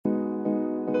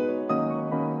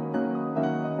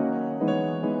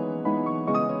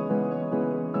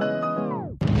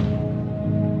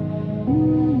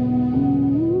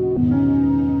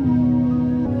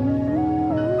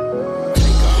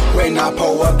I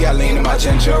pull up, got lean in my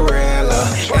Gingerella.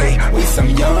 Hey, we some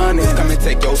youngins, come and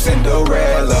take your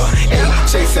Cinderella. Hey,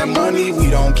 chasing money, we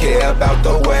don't care about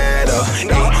the weather.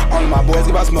 Hey, all my boys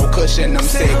give out smoke cushion, them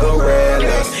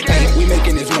cigarillas. Hey, we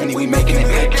making this money, we making it.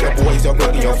 Hey, your boys are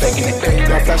broken, you're faking it. Hey,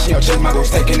 y'all flashing your chest, my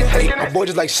girl's taking it. Hey, my boy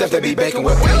just like chefs that be baking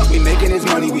with. We making this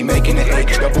money, we making it. Hey,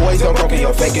 your boys are broken,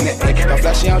 you're faking it. Hey, y'all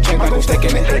flashing your chest, my girl's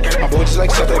taking it. Hey, my boy just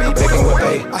like chefs that be baking with.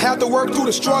 Hey, I have to work through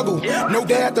the struggle. No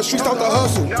dad, the streets start to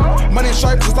hustle. Money and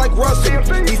stripes is like Russell.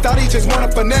 These thotties just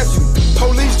wanna finesse you.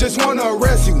 Police just wanna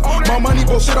arrest you. My money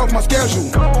bullshit off my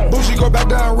schedule. Bougie go back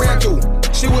down rental.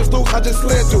 She was loose, I just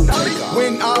slid through.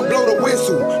 When I blow the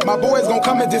whistle, my boys gon'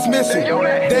 come and dismiss you.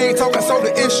 They ain't talking, so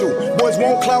the issue. Boys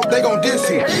won't clout, they gon' diss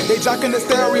you. They jockin' the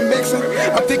style remixing.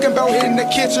 I'm thinking about hitting the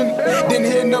kitchen, then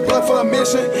hitting the blood for a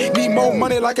mission. Need more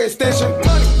money like an extension.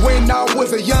 When I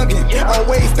was a youngin',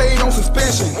 always stayed on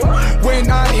suspension. When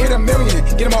I hit $1 million,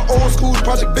 getting my old school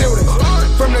project buildings.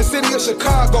 From the city of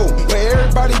Chicago, where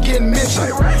everybody getting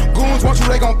mentioned. Goons want you,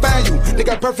 they gon' find you. They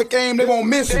got perfect aim, they won't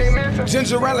miss you.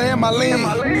 Gingerella in my lean,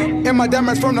 and my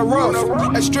diamonds from the rough.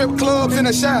 At strip clubs in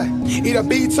the shot, eat a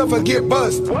beat tough or get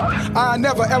bust. I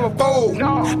never ever fold,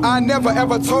 I never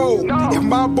ever told. If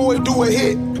my boy do a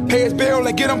hit, pay his bill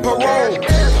and get him parole.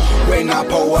 When I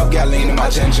pull up, got lean in my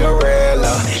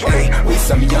Gingerella. Hey, we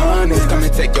some youngins, come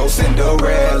and take your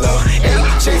Cinderella.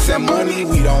 Hey, chasing money,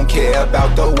 we don't care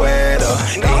about the weather.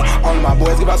 Hey, all my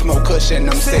boys give out smoke cushion,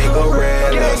 them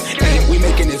cigarillas. Hey, we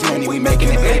making this money, we making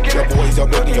it. Hey, your boys are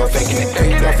broken, you're faking it.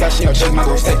 Hey, you're flashing your chest, my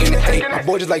girl's taking it. Hey, my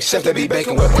boy just like chefs that be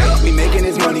baking with. Hey, we making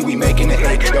this money, we making it.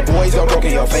 Hey, your boys are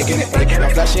broken, you're faking it. Hey, you're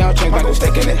flashing your chest, my girl's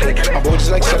taking it. Hey, my boy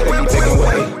just like chefs that be baking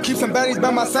with. Hey, keep some baddies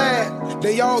by my side,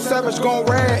 they all savage, gon'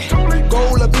 rag.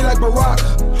 Gold be like Barack,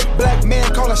 black man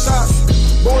calling shots.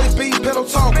 Boys be pillow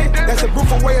talking, that's a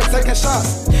brutal way of taking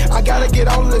shots. I gotta get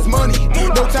all of this money,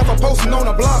 no time for posting on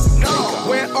the block.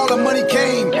 When all the money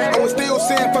came, I was still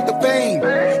saying fuck the fame.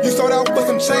 You sold out for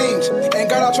some change, and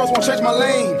God I trust won't change my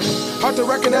lane. Hard to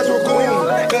recognize we're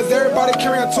going, cause everybody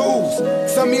carrying tools.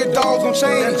 Some of your dogs gon'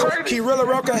 change, keep real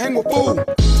around can hang with fool.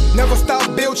 Never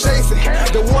stop bill chasing,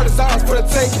 the water's ours for the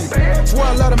taking. Swear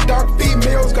I love them dark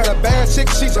females, got a bad chick,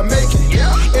 she Jamaican.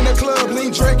 In the club,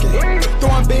 lean drinking,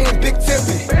 throwing bands, big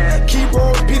tipping.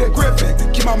 Keyboard, Peter Griffin,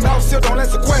 keep my mouth sealed, don't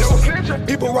answer questions.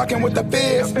 People rocking with the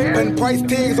feds, putting price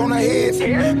tags on their heads.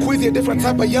 Queezy a different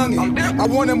type of youngin', I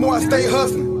wanted more, I stay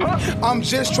hustling. I'm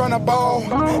just trying to ball,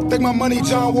 think my money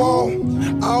John Wall.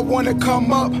 I wanna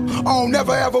come up, I don't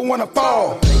never ever wanna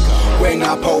fall. When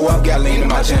I pull up, got lean in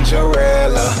my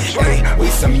Gingerella. Hey, we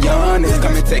some youngins,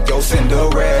 come and take your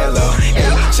Cinderella.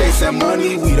 Hey, chasing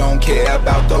money, we don't care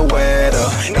about the weather.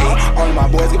 Hey, all my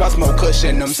boys give out smoke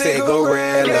cushion, them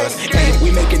cigarillas. Hey, we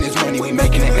making this money, we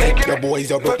making it. Hey, your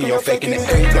boys are broken, you're faking it.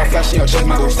 Hey, y'all flashing your chest,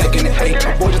 my girl's taking it. Hey,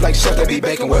 my boy just like chefs that be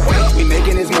baking with. Hey, we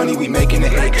making this money, we making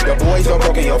it. Hey, your boys are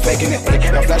broken, you're faking it.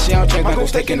 Hey, y'all flashing your chest, my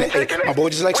girl's taking it. Hey, my boy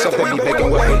just like chefs that be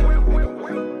baking with. Hey.